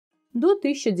До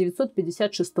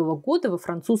 1956 года во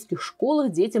французских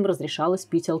школах детям разрешалось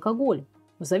пить алкоголь.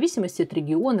 В зависимости от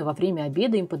региона во время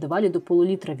обеда им подавали до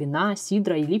пол-литра вина,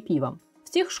 сидра или пива. В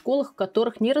тех школах, в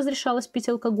которых не разрешалось пить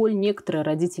алкоголь, некоторые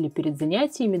родители перед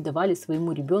занятиями давали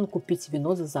своему ребенку пить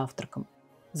вино за завтраком.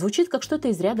 Звучит как что-то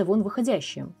из ряда вон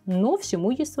выходящее, но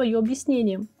всему есть свое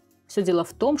объяснение. Все дело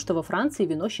в том, что во Франции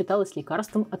вино считалось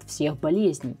лекарством от всех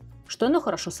болезней, что оно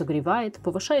хорошо согревает,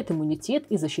 повышает иммунитет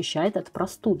и защищает от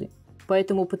простуды.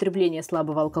 Поэтому употребление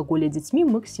слабого алкоголя детьми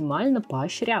максимально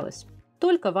поощрялось.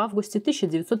 Только в августе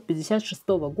 1956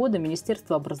 года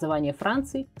Министерство образования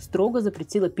Франции строго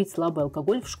запретило пить слабый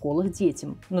алкоголь в школах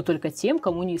детям, но только тем,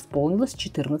 кому не исполнилось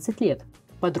 14 лет.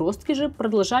 Подростки же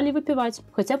продолжали выпивать,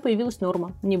 хотя появилась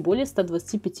норма – не более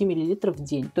 125 мл в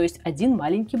день, то есть один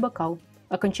маленький бокал.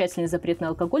 Окончательный запрет на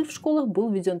алкоголь в школах был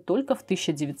введен только в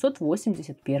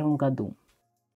 1981 году.